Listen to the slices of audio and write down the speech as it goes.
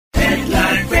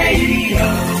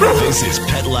This is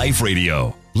Pet Life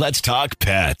Radio. Let's talk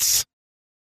pets.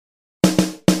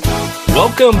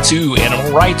 Welcome to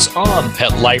Animal Rights on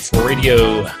Pet Life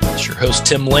Radio. It's your host,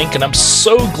 Tim Link, and I'm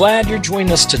so glad you're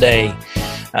joining us today.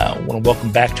 I want to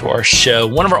welcome back to our show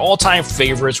one of our all-time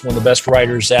favorites, one of the best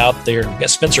writers out there. We've got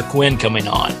Spencer Quinn coming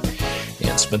on.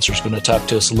 And Spencer's going to talk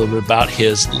to us a little bit about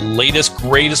his latest,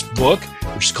 greatest book,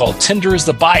 which is called Tender is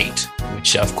the Bite,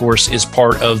 which, of course, is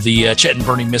part of the Chet and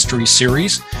Bernie Mystery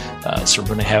Series. So we're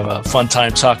going to have a fun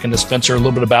time talking to Spencer a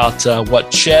little bit about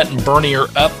what Chet and Bernie are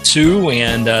up to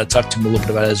and talk to him a little bit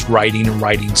about his writing and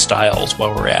writing styles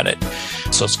while we're at it.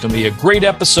 So it's going to be a great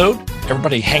episode.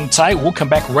 Everybody hang tight. We'll come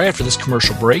back right after this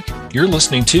commercial break. You're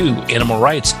listening to Animal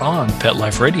Rights on Pet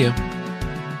Life Radio.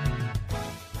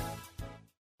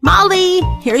 Molly,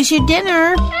 here's your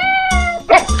dinner.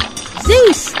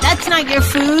 Zeus, that's not your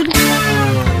food.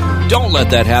 Don't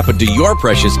let that happen to your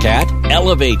precious cat.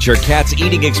 Elevate your cat's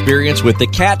eating experience with the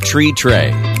Cat Tree Tray.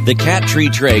 The Cat Tree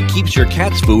Tray keeps your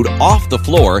cat's food off the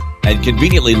floor and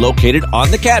conveniently located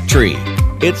on the cat tree.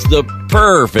 It's the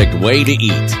perfect way to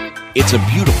eat. It's a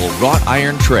beautiful wrought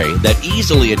iron tray that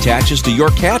easily attaches to your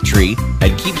cat tree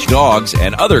and keeps dogs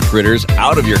and other critters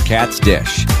out of your cat's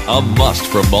dish. A must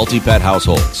for multi-pet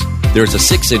households. There's a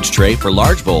 6-inch tray for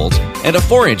large bowls and a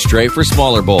 4-inch tray for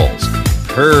smaller bowls.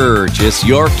 Purchase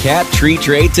your Cat Tree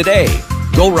Tray today.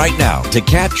 Go right now to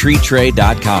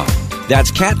cattreetray.com.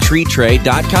 That's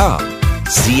cattreetray.com.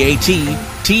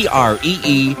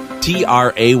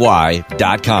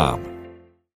 CATTREETRAY.com.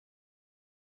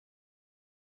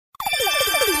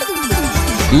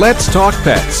 Let's Talk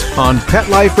Pets on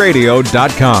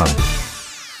PetLifeRadio.com.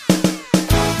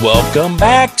 Welcome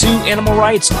back to Animal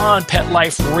Rights on Pet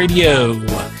Life Radio.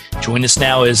 Join us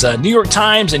now is New York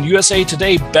Times and USA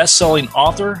Today best-selling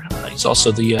author. He's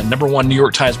also the #1 New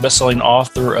York Times best-selling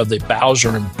author of the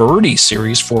Bowser and Birdie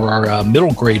series for our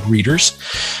middle grade readers.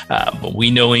 But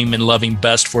we know him and love him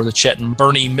best for the Chet and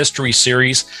Bernie Mystery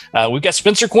Series. We've got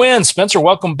Spencer Quinn. Spencer,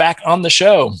 welcome back on the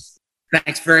show.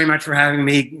 Thanks very much for having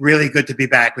me. Really good to be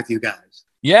back with you guys.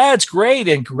 Yeah, it's great.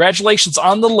 And congratulations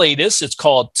on the latest. It's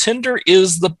called Tender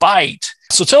is the Bite.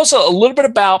 So tell us a little bit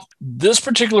about this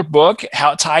particular book,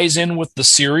 how it ties in with the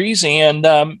series, and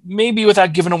maybe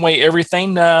without giving away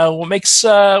everything, what's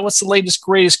the latest,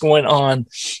 greatest going on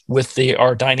with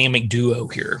our dynamic duo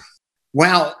here?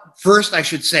 Well, first I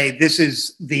should say this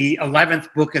is the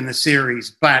 11th book in the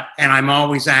series, and I'm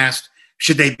always asked,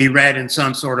 should they be read in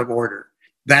some sort of order?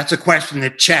 That's a question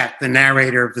that Chet, the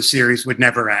narrator of the series, would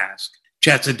never ask.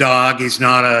 Chet's a dog. He's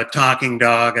not a talking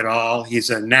dog at all. He's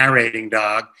a narrating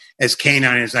dog, as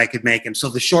canine as I could make him. So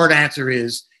the short answer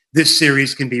is this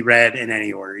series can be read in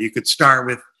any order. You could start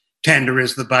with Tender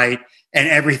is the Bite, and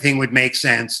everything would make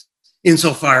sense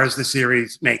insofar as the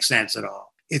series makes sense at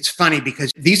all. It's funny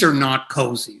because these are not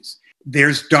cozies.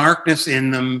 There's darkness in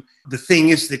them. The thing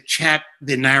is that Chet,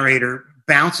 the narrator,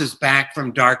 bounces back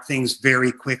from dark things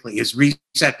very quickly. His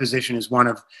reset position is one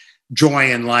of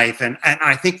joy in life. And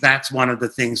I think that's one of the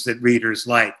things that readers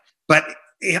like. But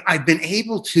I've been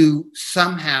able to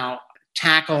somehow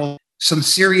tackle some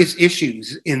serious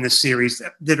issues in the series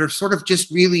that are sort of just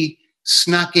really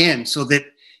snuck in, so that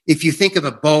if you think of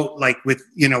a boat like with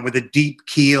a deep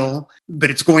keel, but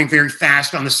it's going very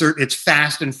fast on the surface, it's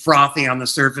fast and frothy on the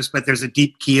surface, but there's a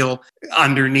deep keel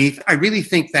underneath. I really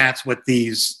think that's what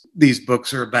these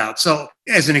books are about. So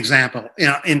as an example,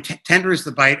 in Tender is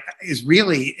the Bite is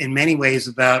really in many ways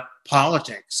about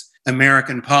politics,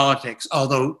 American politics,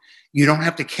 although you don't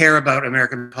have to care about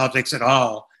American politics at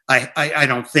all, I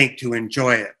don't think, to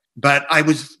enjoy it. But I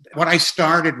just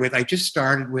started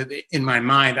with in my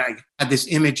mind, I had this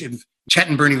image of Chet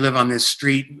and Bernie live on this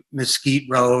street, Mesquite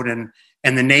Road, and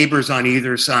the neighbors on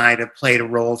either side have played a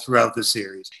role throughout the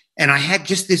series. And I had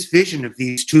just this vision of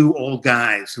these two old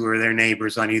guys who are their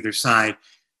neighbors on either side,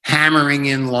 hammering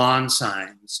in lawn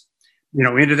signs,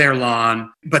 into their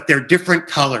lawn, but they're different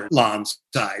colored lawn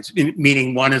signs,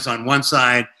 meaning one is on one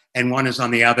side and one is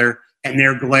on the other, and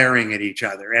they're glaring at each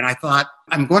other. And I thought,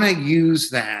 I'm going to use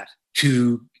that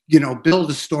to, build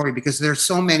a story, because there's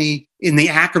so many in the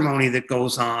acrimony that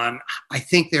goes on. I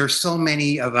think there's so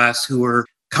many of us who are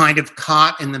kind of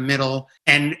caught in the middle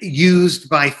and used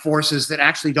by forces that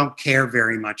actually don't care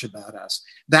very much about us.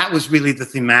 That was really the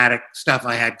thematic stuff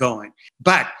I had going.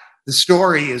 But the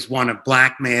story is one of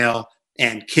blackmail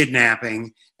and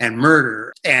kidnapping and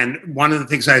murder. And one of the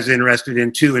things I was interested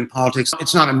in too in politics,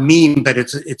 it's not a meme, but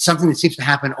it's something that seems to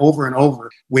happen over and over,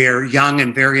 where young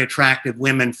and very attractive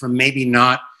women from maybe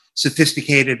not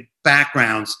sophisticated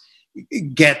backgrounds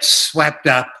get swept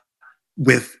up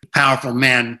with powerful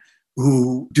men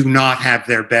who do not have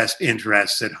their best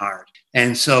interests at heart.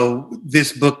 And so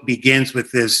this book begins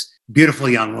with this beautiful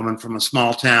young woman from a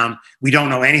small town. We don't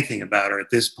know anything about her at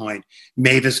this point,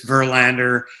 Mavis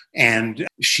Verlander, and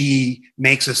she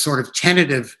makes a sort of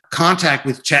tentative contact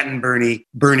with Chet and Bernie.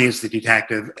 Bernie is the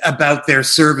detective, about their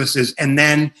services. And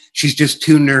then she's just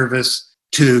too nervous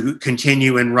to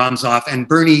continue and runs off. And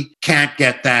Bernie can't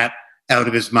get that out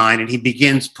of his mind. And he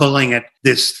begins pulling at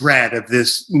this thread of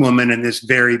this woman and this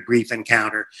very brief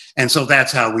encounter. And so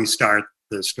that's how we start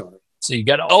the story. So you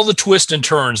got all the twists and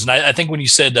turns. And I think when you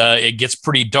said it gets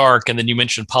pretty dark and then you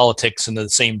mentioned politics in the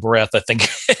same breath, I think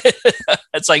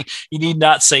it's like you need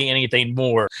not say anything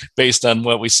more based on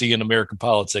what we see in American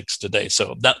politics today.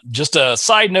 So that, just a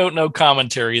side note, no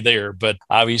commentary there, but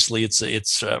obviously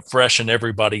it's fresh in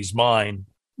everybody's mind.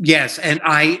 Yes. And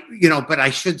but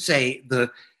I should say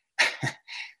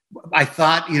I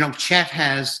thought, Chet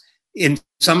has, in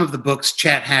some of the books,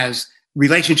 Chet has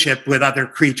relationship with other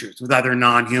creatures, with other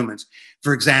non-humans.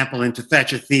 For example, in To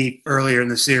Fetch a Thief, earlier in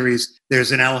the series,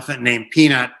 there's an elephant named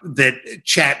Peanut that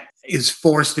Chet is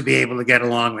forced to be able to get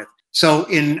along with. So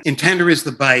in Tender is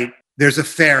the Bite, there's a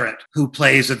ferret who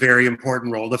plays a very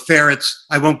important role. The ferret's,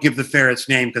 I won't give the ferret's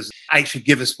name because I should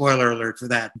give a spoiler alert for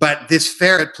that. But this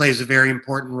ferret plays a very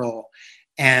important role.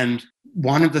 And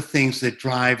one of the things that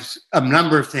a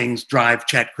number of things drive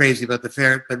Chet crazy about the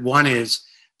ferret, but one is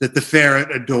that the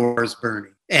ferret adores Bernie.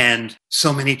 And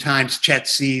so many times Chet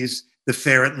sees the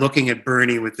ferret looking at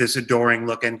Bernie with this adoring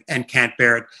look and can't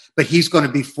bear it. But he's going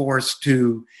to be forced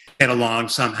to get along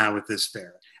somehow with this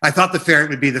ferret. I thought the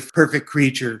ferret would be the perfect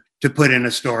creature to put in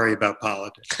a story about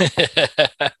politics.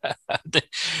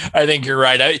 I think you're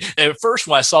right. At first,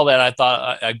 when I saw that, I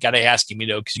thought I got to ask him,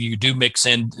 because you do mix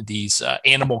in these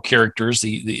animal characters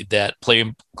that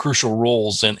play crucial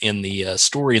roles in the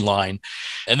storyline.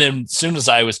 And then as soon as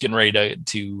I was getting ready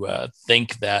to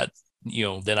think that,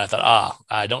 then I thought,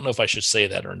 I don't know if I should say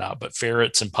that or not, but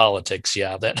ferrets and politics.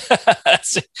 Yeah, that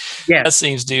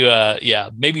seems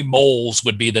to, maybe moles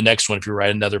would be the next one if you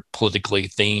write another politically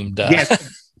themed.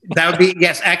 Yes. That would be,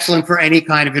 excellent for any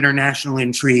kind of international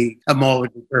intrigue. A mole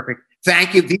would be perfect.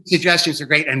 Thank you. These suggestions are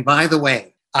great. And by the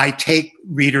way, I take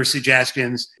reader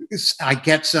suggestions. I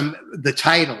get the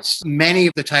titles. Many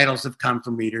of the titles have come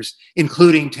from readers,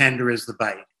 including Tender is the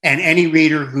Bite. And any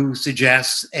reader who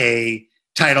suggests a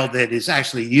title that is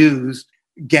actually used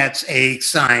gets a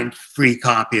signed free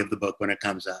copy of the book when it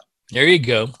comes out. There you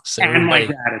go. So and my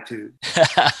gratitude.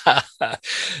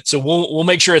 So we'll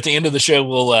make sure at the end of the show,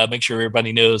 we'll make sure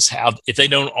everybody knows how, if they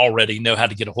don't already know how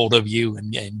to get a hold of you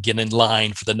and get in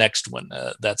line for the next one.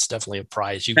 That's definitely a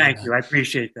prize. Thank you. I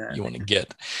appreciate that. You want to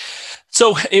get.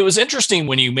 So it was interesting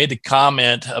when you made the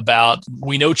comment about,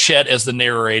 we know Chet as the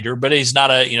narrator, but he's not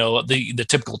the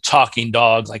typical talking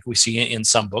dog like we see in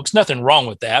some books. Nothing wrong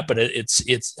with that, but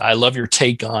it's I love your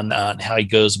take on how he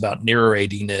goes about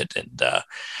narrating it, and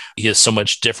he is so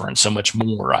much different, so much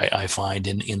more I find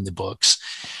in the books.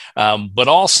 But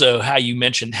also how you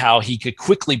mentioned how he could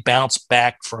quickly bounce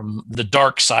back from the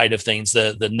dark side of things,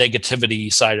 the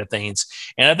negativity side of things.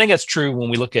 And I think that's true when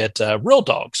we look at real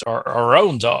dogs, our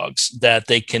own dogs, that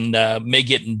they can may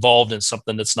get involved in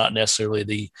something that's not necessarily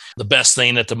the best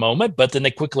thing at the moment, but then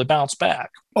they quickly bounce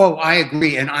back. Oh, I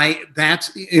agree. And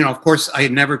that's, of course, I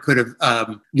never could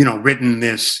have, written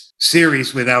this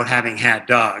series without having had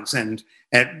dogs. And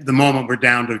at the moment, we're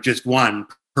down to just one,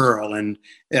 Pearl, and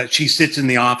she sits in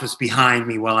the office behind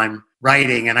me while I'm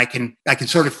writing, and I can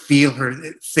sort of feel her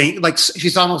think, like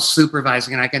she's almost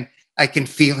supervising, and I can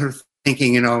feel her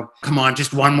thinking, come on,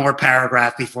 just one more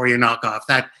paragraph before you knock off,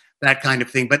 that kind of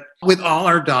thing. But with all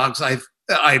our dogs,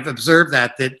 I've observed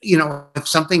that if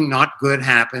something not good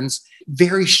happens,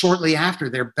 very shortly after,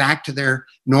 they're back to their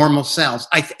normal selves.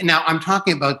 Now I'm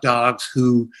talking about dogs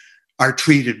who are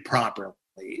treated properly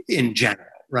in general.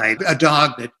 Right. A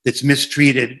dog that's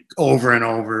mistreated over and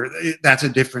over, that's a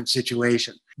different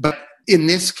situation. But in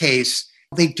this case,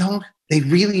 they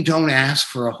really don't ask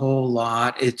for a whole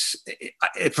lot.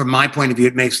 From my point of view,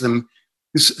 it makes them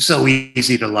so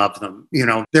easy to love them.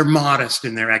 They're modest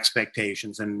in their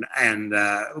expectations. And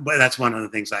that's one of the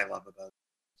things I love about it.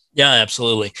 Yeah,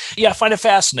 absolutely. Yeah, I find it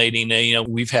fascinating.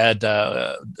 We've had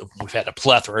a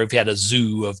plethora. We've had a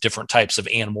zoo of different types of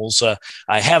animals.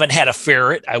 I haven't had a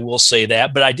ferret, I will say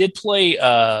that, but I did play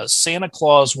Santa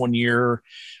Claus one year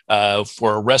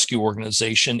for a rescue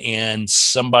organization, and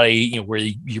somebody, where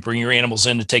you bring your animals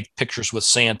in to take pictures with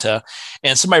Santa,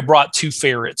 and somebody brought 2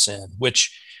 ferrets in,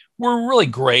 which were really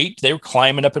great. They were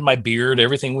climbing up in my beard.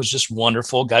 Everything was just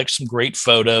wonderful. Got some great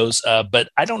photos. But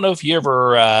I don't know if you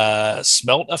ever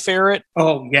smelt a ferret.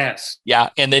 Oh, yes. Yeah.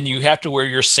 And then you have to wear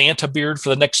your Santa beard for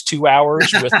the next 2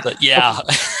 hours with the, yeah.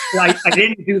 I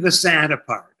didn't do the Santa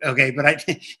part. Okay. But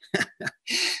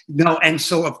no. And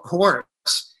so, of course,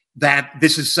 that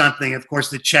this is something, of course,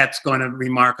 that Chet's going to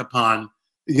remark upon,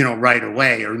 right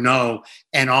away or no.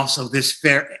 And also this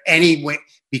ferret, anyway,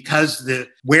 because the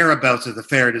whereabouts of the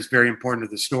ferret is very important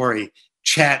to the story,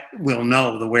 Chet will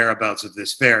know the whereabouts of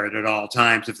this ferret at all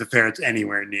times if the ferret's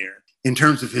anywhere near in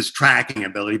terms of his tracking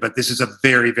ability. But this is a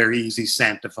very, very easy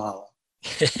scent to follow.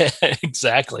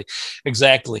 Exactly.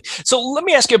 So let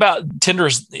me ask you about Tender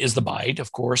is the Bite,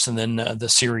 of course, and then the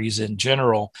series in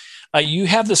general. You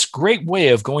have this great way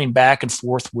of going back and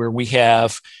forth where we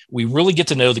really get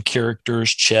to know the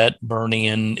characters, Chet, Bernie,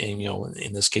 and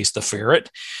in this case, the ferret,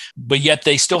 but yet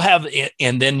they still have,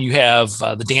 and then you have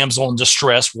the damsel in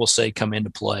distress, we'll say, come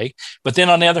into play. But then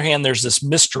on the other hand, there's this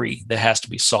mystery that has to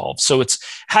be solved. So it's,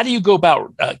 how do you go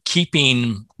about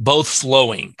keeping both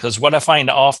flowing? Because what I find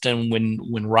often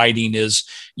when writing is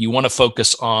you want to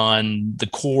focus on the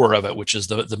core of it, which is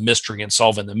the mystery and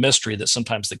solving the mystery, that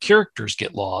sometimes the characters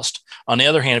get lost. On the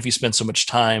other hand, if you spend so much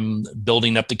time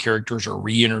building up the characters or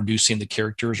reintroducing the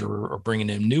characters or bringing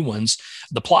in new ones,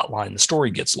 the plot line, the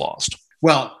story gets lost.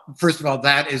 Well, first of all,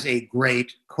 that is a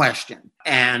great question.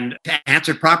 And to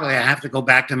answer properly, I have to go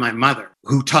back to my mother,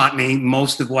 who taught me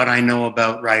most of what I know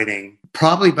about writing,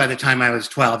 probably by the time I was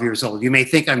 12 years old. You may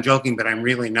think I'm joking, but I'm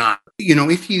really not.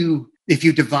 If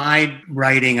you divide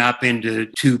writing up into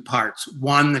two parts,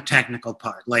 one, the technical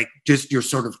part, like just your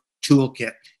sort of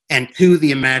toolkit, and two,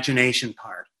 the imagination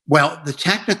part. Well, the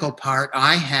technical part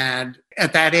I had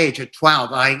at that age, at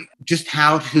 12, just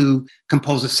how to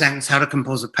compose a sentence, how to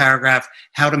compose a paragraph,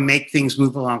 how to make things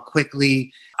move along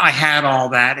quickly. I had all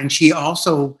that. And she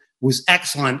also was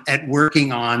excellent at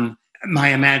working on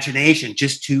my imagination.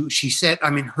 She said,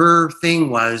 her thing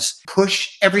was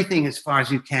push everything as far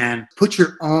as you can, put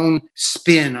your own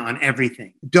spin on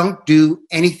everything. Don't do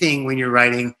anything when you're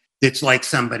writing that's like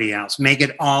somebody else. Make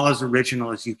it all as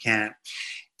original as you can.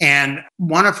 And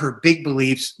one of her big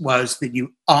beliefs was that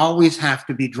you always have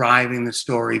to be driving the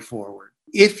story forward.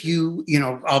 If you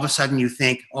all of a sudden you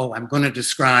think, oh, I'm going to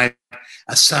describe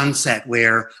a sunset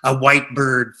where a white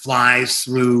bird flies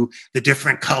through the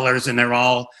different colors and they're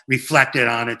all reflected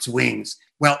on its wings.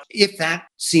 Well, if that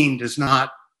scene does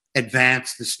not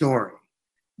advance the story,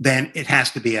 then it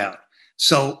has to be out.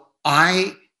 So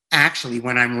I actually,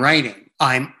 when I'm writing,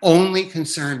 I'm only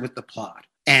concerned with the plot.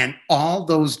 And all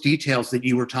those details that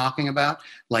you were talking about,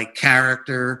 like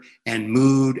character and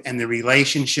mood and the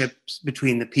relationships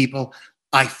between the people,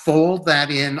 I fold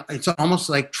that in. It's almost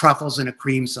like truffles in a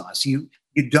cream sauce. You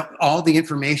don't, all the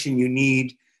information you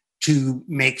need to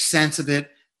make sense of it,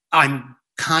 I'm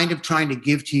kind of trying to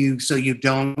give to you so you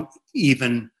don't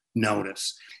even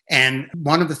notice. And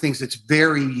one of the things that's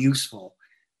very useful,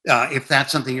 if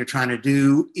that's something you're trying to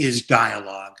do, is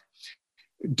dialogue.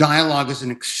 Dialogue is an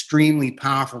extremely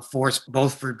powerful force,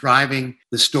 both for driving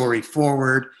the story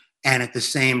forward and at the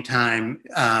same time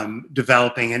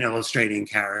developing and illustrating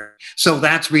character. So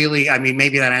that's really,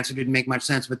 maybe that answer didn't make much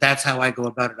sense, but that's how I go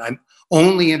about it. I'm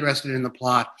only interested in the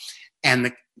plot,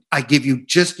 and I give you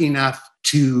just enough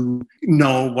to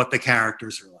know what the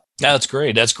characters are like. That's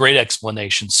great. That's great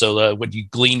explanation. So what you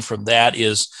glean from that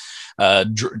is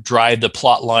drive the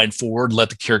plot line forward,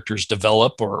 let the characters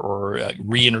develop or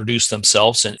reintroduce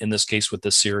themselves, in this case with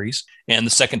this series. And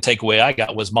the second takeaway I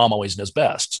got was Mom always knows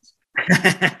best.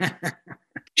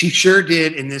 She sure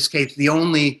did in this case.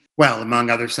 Among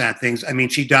other sad things,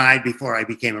 she died before I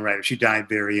became a writer. She died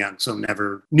very young, so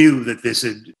never knew that this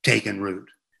had taken root.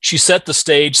 She set the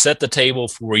stage, set the table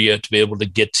for you to be able to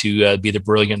get to be the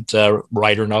brilliant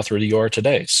writer and author that you are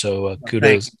today. So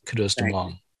kudos to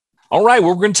Mom. All right, well,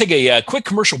 we're going to take a quick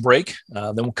commercial break.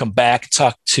 Then we'll come back and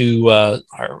talk to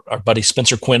our buddy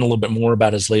Spencer Quinn a little bit more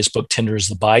about his latest book, Tender is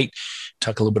the Bite.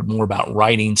 Talk a little bit more about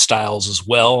writing styles as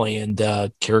well and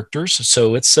characters.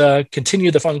 So let's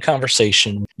continue the fun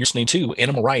conversation. You're listening to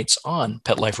Animal Rights on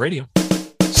Pet Life Radio.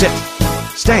 Sit.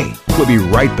 Stay. We'll be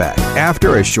right back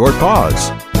after a short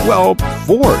pause. Well,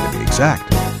 4 to be exact.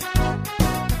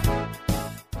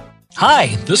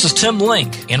 Hi, this is Tim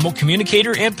Link, animal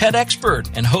communicator and pet expert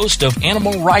and host of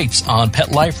Animal Rights on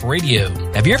Pet Life Radio.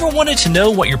 Have you ever wanted to know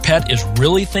what your pet is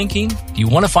really thinking? Do you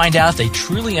want to find out if they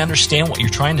truly understand what you're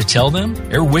trying to tell them?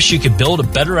 Ever wish you could build a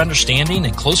better understanding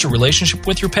and closer relationship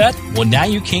with your pet? Well, now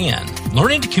you can.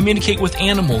 Learning to communicate with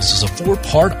animals is a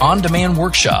 4-part on-demand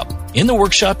workshop. In the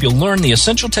workshop, you'll learn the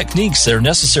essential techniques that are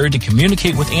necessary to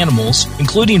communicate with animals,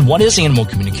 including what is animal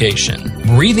communication,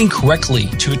 breathing correctly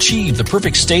to achieve the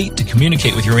perfect state to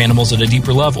communicate with your animals at a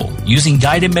deeper level, using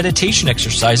guided meditation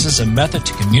exercises and method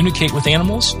to communicate with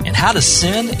animals, and how to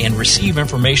send and receive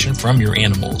information from your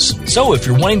animals. So if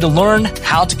you're wanting to learn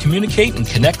how to communicate and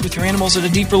connect with your animals at a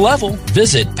deeper level,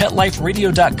 visit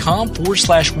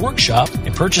PetLifeRadio.com/workshop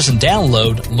and purchase and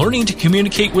download Learning to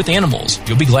Communicate with Animals.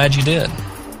 You'll be glad you did.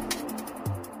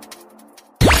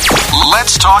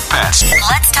 Let's talk pets.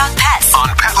 Let's talk pets On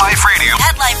Pet Life Radio.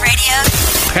 Pet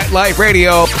Life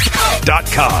Radio.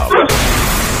 PetLifeRadio.com.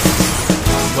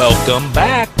 Welcome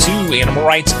back to Animal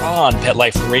Rights on Pet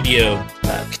Life Radio.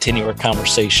 Continue our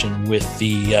conversation with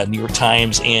the New York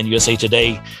Times and USA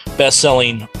Today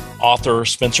best-selling author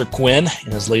Spencer Quinn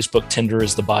and his latest book, Tender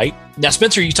is the Bite. Now,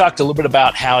 Spencer, you talked a little bit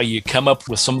about how you come up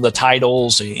with some of the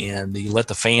titles and you let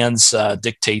the fans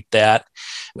dictate that,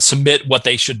 submit what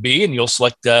they should be, and you'll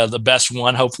select the best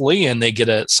one, hopefully, and they get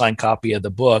a signed copy of the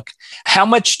book. How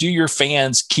much do your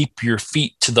fans keep your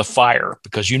feet to the fire?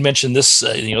 Because you mentioned this,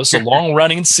 it's a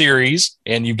long-running series,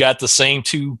 and you've got the same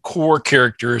two core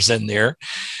characters in there.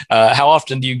 How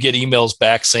often do you get emails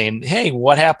back saying, hey,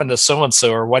 what happened to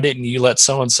so-and-so, or why didn't you let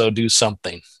so-and-so do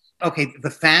something? Okay, the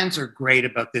fans are great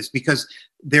about this because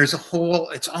there's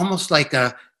it's almost like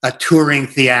a touring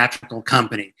theatrical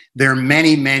company. There are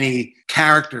many, many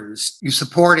characters in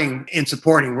supporting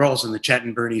roles in the Chet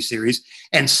and Bernie series,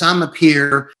 and some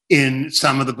appear in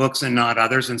some of the books and not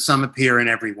others, and some appear in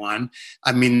every one.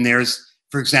 I mean, there's,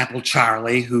 for example,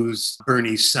 Charlie, who's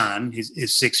Bernie's son, his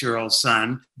 6-year-old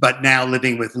son, but now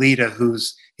living with Lita,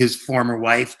 who's his former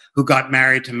wife, who got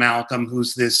married to Malcolm,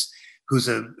 who's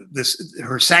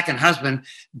her second husband,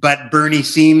 but Bernie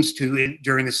seems to,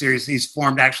 during the series, he's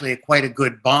formed actually quite a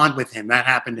good bond with him. That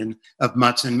happened in Of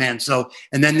Mutts and Men. So,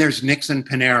 and then there's Nixon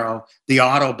Pinero, the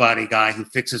auto body guy who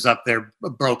fixes up their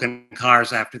broken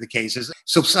cars after the cases.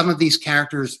 So some of these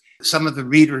characters, some of the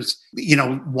readers,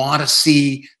 want to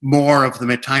see more of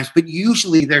them at times, but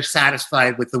usually they're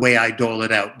satisfied with the way I dole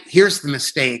it out. Here's the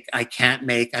mistake I can't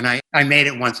make, and I made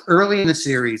it once. Early in the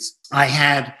series, I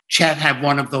had Chet have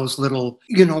one of those little,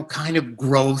 kind of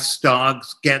growths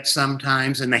dogs get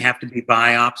sometimes, and they have to be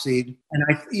biopsied.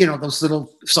 And those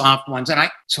little soft ones. And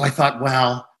so I thought,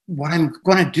 well, what I'm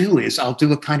going to do is I'll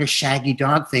do a kind of Shaggy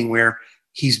Dog thing where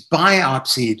he's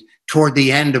biopsied toward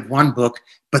the end of one book,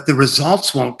 but the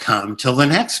results won't come till the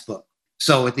next book.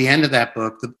 So at the end of that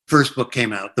book, the first book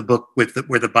came out, the book where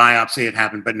the biopsy had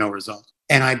happened, but no results.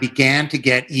 And I began to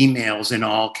get emails in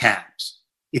all caps.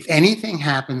 If anything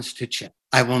happens to Chet,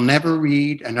 I will never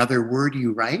read another word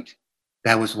you write.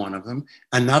 That was one of them.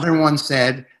 Another one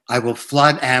said, I will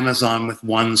flood Amazon with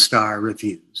 1-star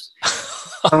reviews.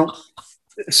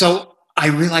 So I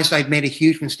realized I'd made a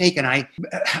huge mistake,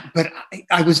 but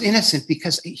I was innocent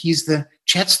because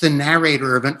Chet's the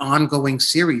narrator of an ongoing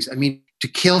series. I mean, to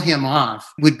kill him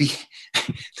off would be,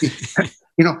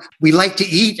 we like to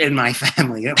eat in my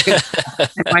family.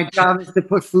 My job is to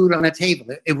put food on the table.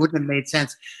 It wouldn't have made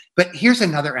sense. But here's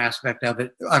another aspect of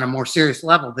it on a more serious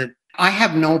level, that I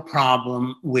have no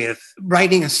problem with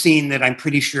writing a scene that I'm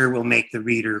pretty sure will make the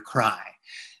reader cry.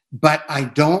 But I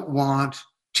don't want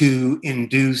to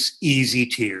induce easy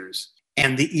tears.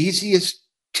 And the easiest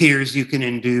tears you can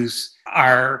induce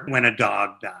are when a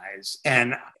dog dies.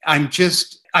 And I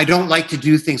don't like to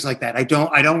do things like that. I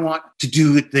don't want to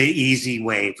do it the easy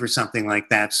way for something like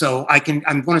that. So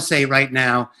I'm going to say right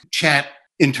now, Chet,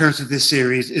 in terms of this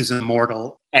series, is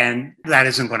immortal, and that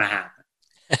isn't going to happen.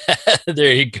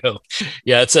 There you go.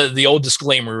 Yeah, it's the old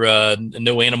disclaimer,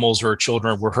 no animals or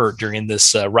children were hurt during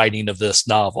this writing of this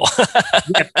novel.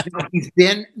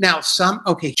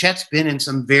 Chet's been in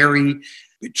some very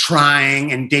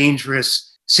trying and dangerous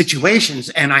situations,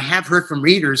 and I have heard from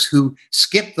readers who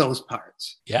skip those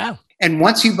parts. Yeah. And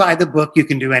once you buy the book, you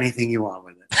can do anything you want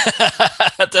with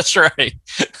it. That's right.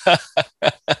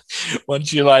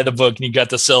 Once you buy the book and you got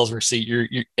the sales receipt,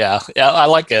 yeah, I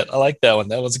like it. I like that one.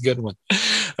 That was a good one.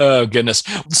 Oh, goodness.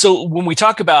 So when we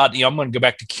talk about, I'm going to go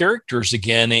back to characters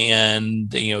again,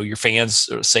 and, your fans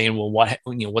are saying, well,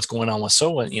 what's going on with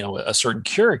a certain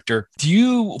character? Do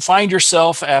you find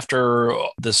yourself after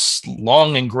this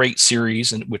long and great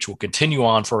series, and which will continue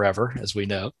on forever, as we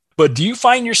know, but do you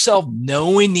find yourself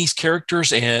knowing these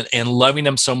characters and loving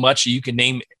them so much that you can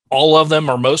name all of them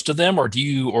or most of them,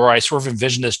 or I sort of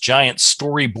envision this giant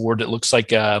storyboard that looks like,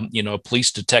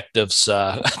 police detectives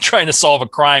trying to solve a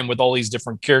crime with all these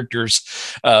different characters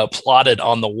plotted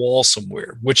on the wall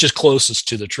somewhere, which is closest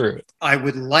to the truth? I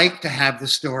would like to have the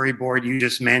storyboard you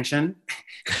just mentioned.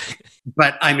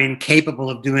 but I'm incapable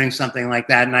of doing something like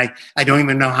that. And I don't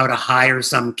even know how to hire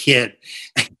some kid,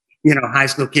 high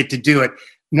school kid to do it.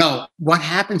 No, what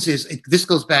happens is, this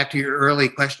goes back to your early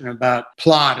question about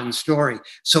plot and story.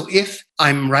 So if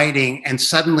I'm writing and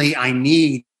suddenly I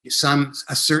need a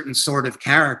certain sort of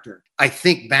character, I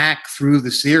think back through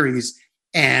the series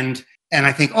and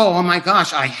I think, oh my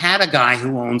gosh, I had a guy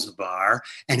who owns a bar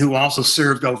and who also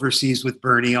served overseas with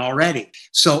Bernie already.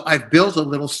 So I've built a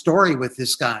little story with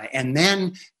this guy. And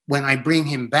then when I bring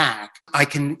him back, I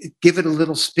can give it a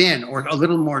little spin or a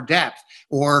little more depth,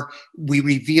 or we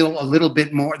reveal a little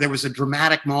bit more. There was a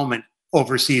dramatic moment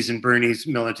overseas in Bernie's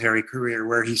military career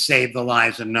where he saved the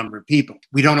lives of a number of people.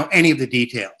 We don't know any of the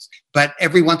details, but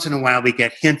every once in a while we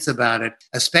get hints about it,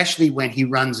 especially when he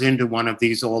runs into one of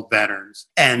these old veterans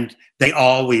and they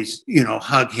always,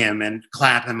 hug him and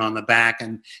clap him on the back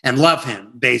and love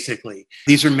him, basically.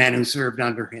 These are men who served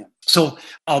under him. So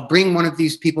I'll bring one of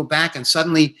these people back and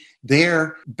suddenly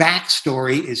their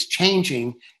backstory is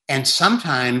changing, and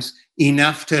sometimes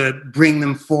enough to bring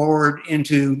them forward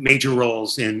into major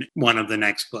roles in one of the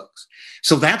next books.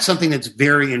 So that's something that's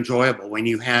very enjoyable when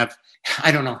you have,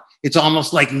 I don't know, it's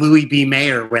almost like Louis B.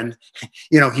 Mayer when,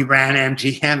 he ran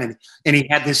MGM and he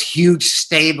had this huge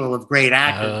stable of great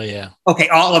actors. Oh, yeah. Okay,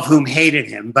 all of whom hated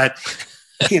him, but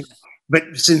but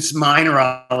since mine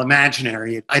are all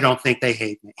imaginary, I don't think they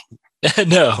hate me.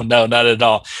 No, not at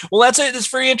all. Well, that's it. It's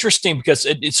very interesting because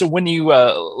so when you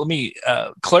let me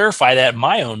clarify that in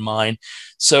my own mind.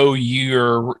 So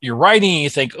you're writing, and you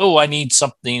think, oh, I need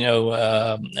something,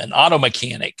 an auto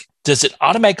mechanic. Does it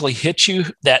automatically hit you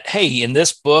that, hey, in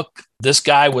this book, this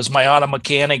guy was my auto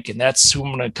mechanic and that's who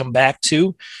I'm going to come back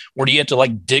to? Or do you have to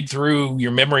dig through your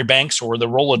memory banks or the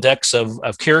Rolodex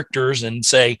of characters and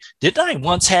say, didn't I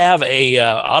once have a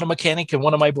auto mechanic in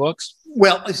one of my books?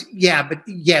 Well, yeah, but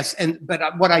yes.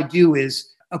 But what I do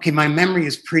is, okay, my memory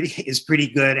is pretty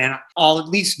good, and I'll at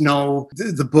least know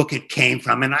the book it came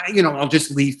from. And I'll just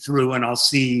leaf through and I'll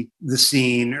see the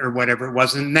scene or whatever it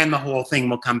was. And then the whole thing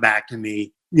will come back to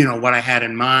me, what I had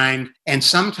in mind. And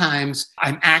sometimes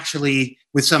I'm actually,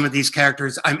 with some of these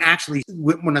characters,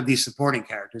 with one of these supporting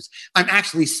characters, I'm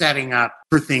actually setting up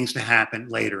for things to happen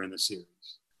later in the series.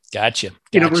 Gotcha.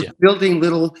 We're building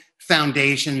little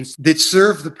foundations that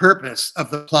serve the purpose of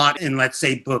the plot in, let's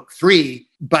say, book 3,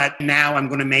 but now I'm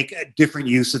going to make a different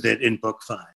use of it in book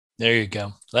 5. There you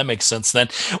go. That makes sense then.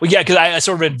 Well, yeah, because I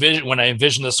sort of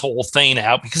envision this whole thing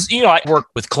out, because, I work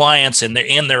with clients and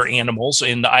their animals,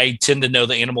 and I tend to know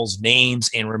the animals'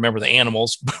 names and remember the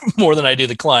animals more than I do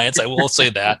the clients. I will say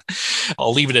that.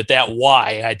 I'll leave it at that,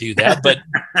 why I do that.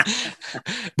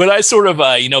 But I sort of,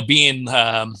 being,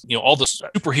 all the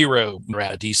superhero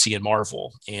around DC and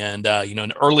Marvel, and,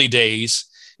 in early days,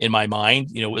 in my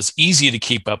mind, it was easy to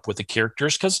keep up with the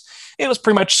characters because it was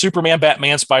pretty much Superman,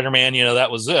 Batman, Spider-Man, that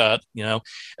was it, And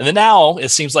then now it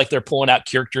seems like they're pulling out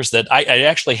characters that I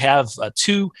actually have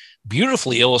 2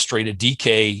 beautifully illustrated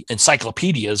DK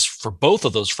encyclopedias for both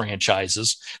of those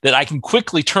franchises that I can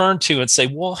quickly turn to and say,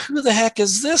 well, who the heck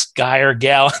is this guy or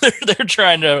gal they're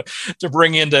trying to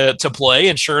bring into play?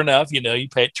 And sure enough, you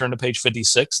turn to page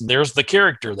 56 and there's the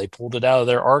character. They pulled it out of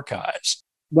their archives.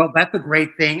 Well, that's a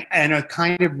great thing, and a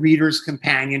kind of reader's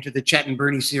companion to the Chet and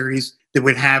Bernie series that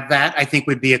would have that, I think,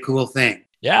 would be a cool thing.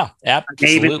 Yeah,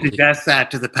 absolutely. David suggests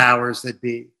that to the powers that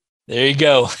be. There you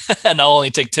go. And I'll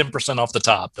only take 10% off the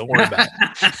top. Don't worry about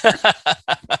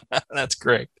it. That's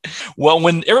great. Well,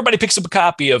 when everybody picks up a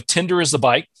copy of Tender is the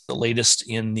Bite, the latest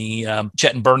in the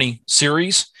Chet and Bernie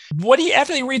series,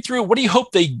 after they read through, what do you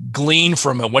hope they glean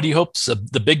from it? What do you hope is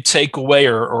the big takeaway,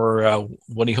 or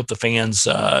what do you hope the fans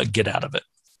get out of it?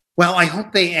 Well, I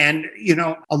hope they end,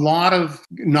 a lot of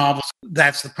novels,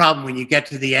 that's the problem. When you get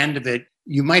to the end of it,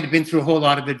 you might have been through a whole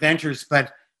lot of adventures,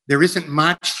 but there isn't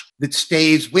much that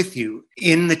stays with you.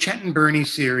 In the Chet and Bernie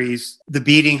series, the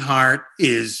beating heart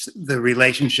is the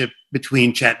relationship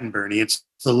between Chet and Bernie. It's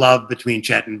the love between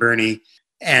Chet and Bernie.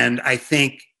 And I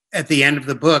think at the end of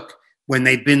the book, when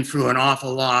they've been through an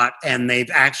awful lot and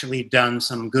they've actually done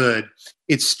some good,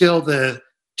 it's still the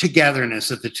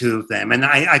togetherness of the two of them. And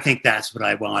I think that's what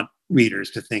I want readers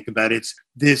to think about. It's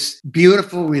this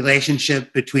beautiful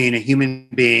relationship between a human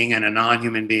being and a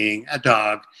non-human being, a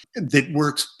dog, that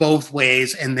works both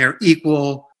ways, and they're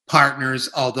equal partners,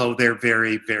 although they're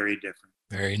very, very different.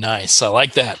 Very nice. I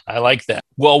like that.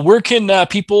 Well, where can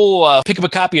people pick up a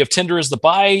copy of Tender is the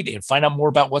Bite and find out more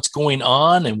about what's going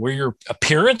on and where your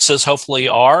appearances hopefully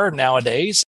are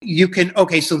nowadays? You can,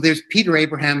 so there's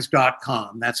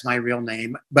peterabrahams.com. That's my real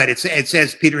name, but it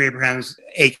says Peter Abrahams,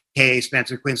 aka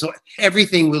Spencer Quinn. So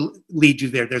everything will lead you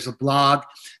there. There's a blog,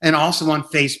 and also on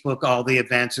Facebook, all the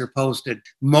events are posted.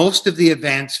 Most of the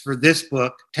events for this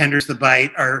book, Tender's the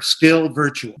Bite, are still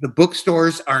virtual. The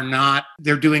bookstores are not,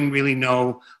 they're doing really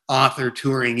no author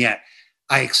touring yet.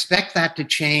 I expect that to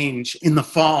change in the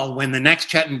fall when the next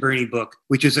Chet and Bernie book,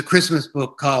 which is a Christmas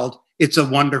book called It's a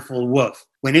Wonderful Woof.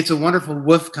 When It's a Wonderful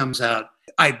Woof comes out,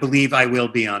 I believe I will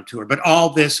be on tour. But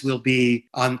all this will be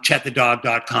on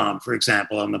chetthedog.com, for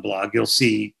example, on the blog. You'll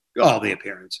see all the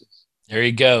appearances. There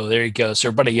you go. So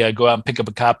everybody go out and pick up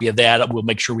a copy of that. We'll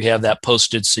make sure we have that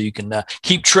posted so you can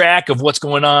keep track of what's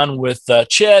going on with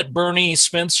Chet, Bernie,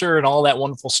 Spencer, and all that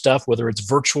wonderful stuff, whether it's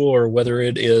virtual or whether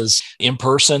it is in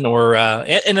person or,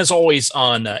 and as always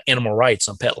on Animal Rights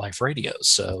on Pet Life Radio.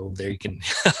 So there you can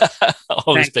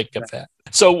always pick up that.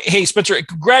 So, hey, Spencer,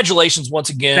 congratulations once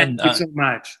again. Thank you so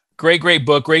much. Great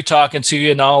book. Great talking to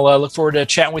you. And I'll look forward to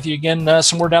chatting with you again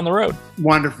somewhere down the road.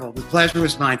 Wonderful. The pleasure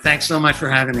was mine. Thanks so much for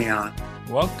having me on.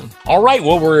 Welcome. All right.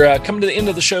 Well, we're coming to the end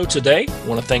of the show today. I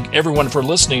want to thank everyone for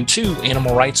listening to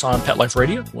Animal Rights on Pet Life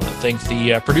Radio. I want to thank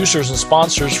the producers and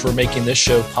sponsors for making this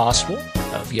show possible.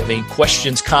 If you have any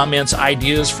questions, comments,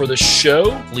 ideas for the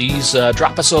show, please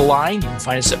drop us a line. You can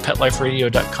find us at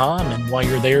PetLifeRadio.com. And while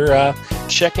you're there,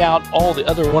 check out all the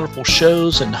other wonderful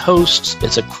shows and hosts.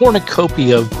 It's a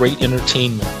cornucopia of great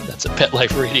entertainment. That's at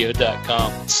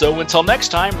PetLifeRadio.com. So until next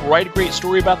time, write a great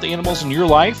story about the animals in your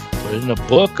life. Put it in a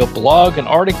book, a blog, an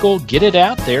article. Get it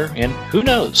out there. And who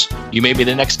knows, you may be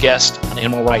the next guest on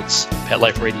Animal Rights, Pet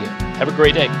Life Radio. Have a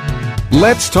great day.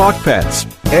 Let's Talk Pets,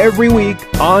 every week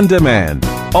on demand,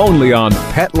 only on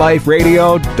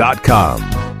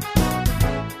PetLifeRadio.com.